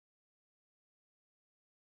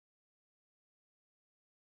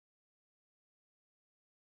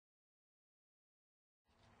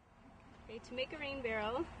Okay, to make a rain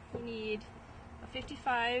barrel, you need a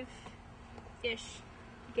 55-ish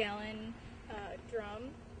gallon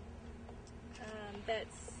drum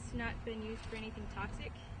that's not been used for anything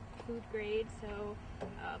toxic, food grade, so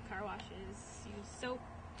car washes, use soap,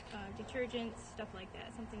 detergents, stuff like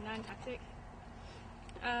that, something non-toxic.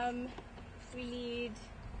 We need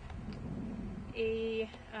a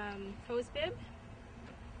hose bib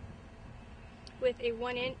with a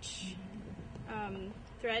 1-inch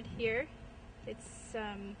thread here. It's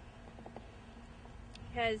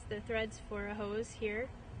has the threads for a hose here.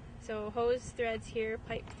 So hose threads here,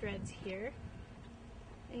 pipe threads here.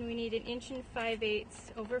 And we need an 1 5/8"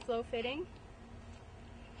 overflow fitting.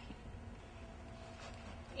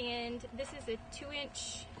 And this is a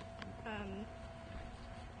 2-inch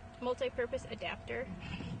multi-purpose adapter.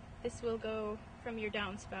 This will go from your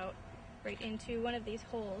downspout right into one of these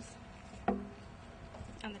holes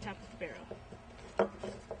on the top of the barrel.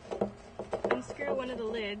 Unscrew one of the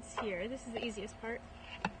lids here. This is the easiest part.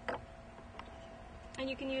 And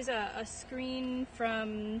you can use a screen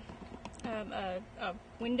from a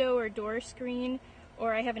window or door screen,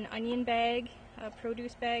 or I have an onion bag, a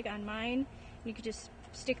produce bag on mine. You could just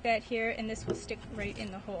stick that here and this will stick right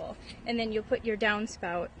in the hole. And then you'll put your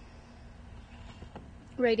downspout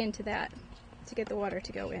right into that to get the water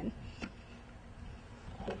to go in.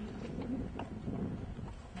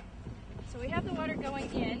 So we have the water going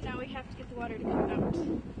in, now we have to get the water to come out.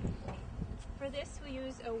 For this we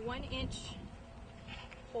use a 1-inch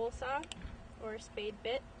hole saw or spade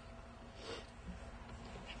bit.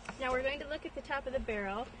 Now we're going to look at the top of the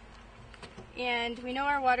barrel, and we know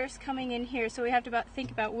our water's coming in here, so we have to think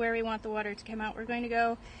about where we want the water to come out. We're going to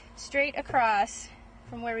go straight across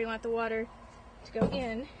from where we want the water to go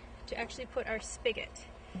in to actually put our spigot.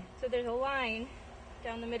 So there's a line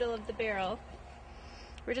down the middle of the barrel.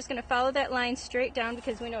 We're just going to follow that line straight down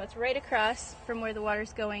because we know it's right across from where the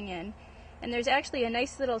water's going in. And there's actually a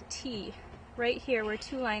nice little T right here where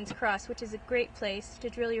 2 lines cross, which is a great place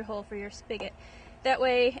to drill your hole for your spigot. That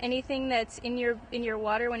way anything that's in your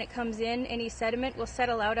water when it comes in, any sediment will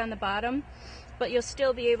settle out on the bottom, but you'll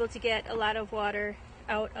still be able to get a lot of water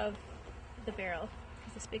out of the barrel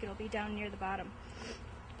because the spigot will be down near the bottom.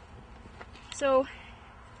 So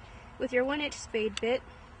with your 1-inch spade bit,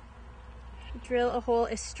 drill a hole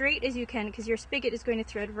as straight as you can because your spigot is going to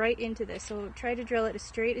thread right into this, so try to drill it as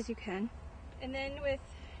straight as you can. And then with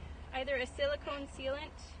either a silicone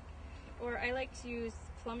sealant, or I like to use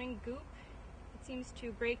plumbing goop. It seems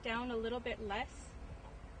to break down a little bit less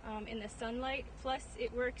in the sunlight, plus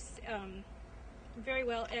it works very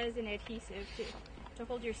well as an adhesive to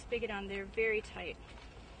hold your spigot on there very tight.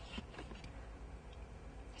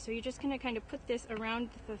 So you're just going to kind of put this around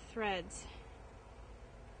the threads.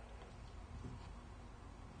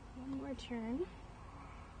 One more turn.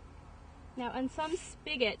 Now on some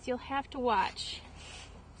spigots you'll have to watch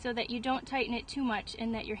so that you don't tighten it too much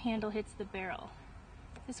and that your handle hits the barrel.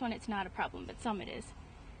 This one it's not a problem, but some it is.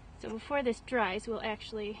 So before this dries, we'll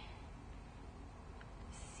actually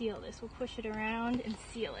seal this. We'll push it around and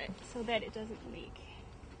seal it so that it doesn't leak.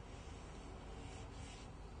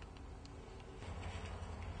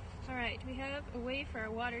 Alright, we have a way for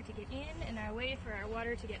our water to get in and a way for our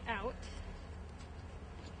water to get out.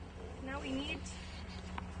 Now we need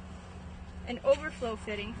an overflow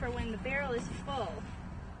fitting for when the barrel is full.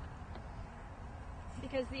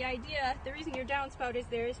 Because the reason your downspout is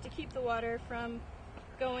there is to keep the water from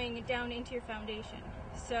going down into your foundation.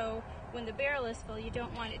 So when the barrel is full, you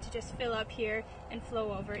don't want it to just fill up here and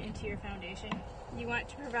flow over into your foundation. You want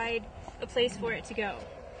to provide a place for it to go.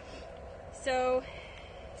 So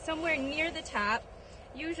somewhere near the top,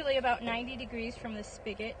 usually about 90 degrees from the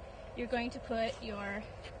spigot, you're going to put your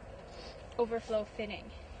overflow fitting.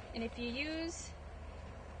 And if you use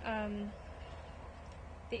the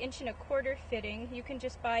 1¼ inch fitting, you can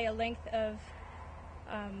just buy a length of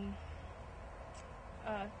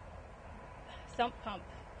sump pump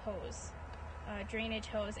hose, drainage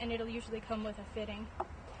hose, and it'll usually come with a fitting.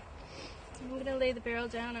 I'm going to lay the barrel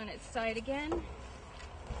down on its side again.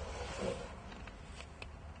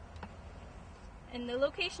 And the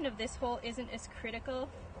location of this hole isn't as critical,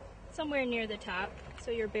 somewhere near the top,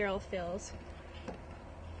 so your barrel fills.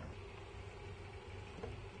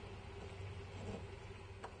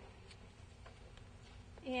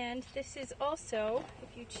 And this is also,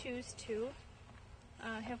 if you choose to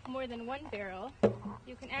have more than one barrel,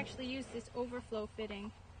 you can actually use this overflow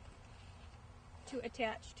fitting to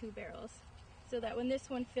attach 2 barrels, so that when this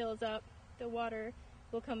one fills up, the water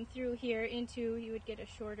will come through here into, you would get a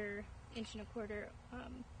shorter 1¼ inch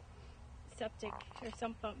septic, or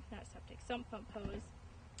sump pump, not septic, sump pump hose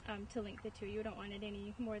to link the two. You don't want it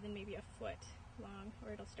any more than maybe a foot long,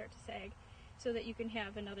 or it'll start to sag, so that you can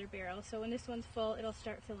have another barrel. So when this one's full, it'll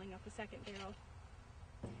start filling up a second barrel.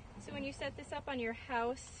 So when you set this up on your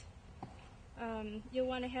house, you'll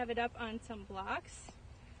want to have it up on some blocks.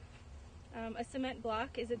 A cement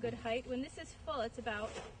block is a good height. When this is full, it's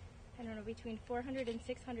about, I don't know, between 400 and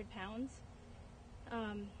 600 pounds.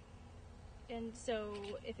 And so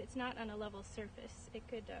if it's not on a level surface, it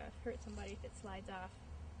could hurt somebody if it slides off.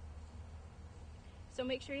 So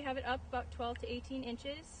make sure you have it up about 12 to 18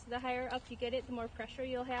 inches. The higher up you get it, the more pressure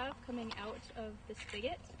you'll have coming out of the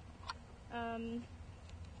spigot. And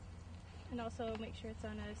also make sure it's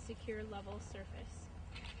on a secure level surface.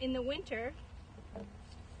 In the winter,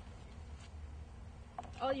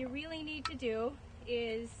 all you really need to do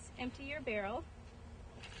is empty your barrel.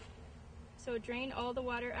 So drain all the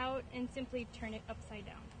water out and simply turn it upside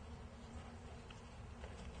down.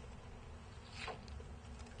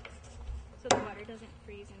 So the water doesn't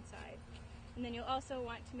freeze inside. And then you'll also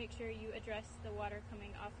want to make sure you address the water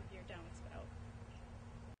coming off of your downspout.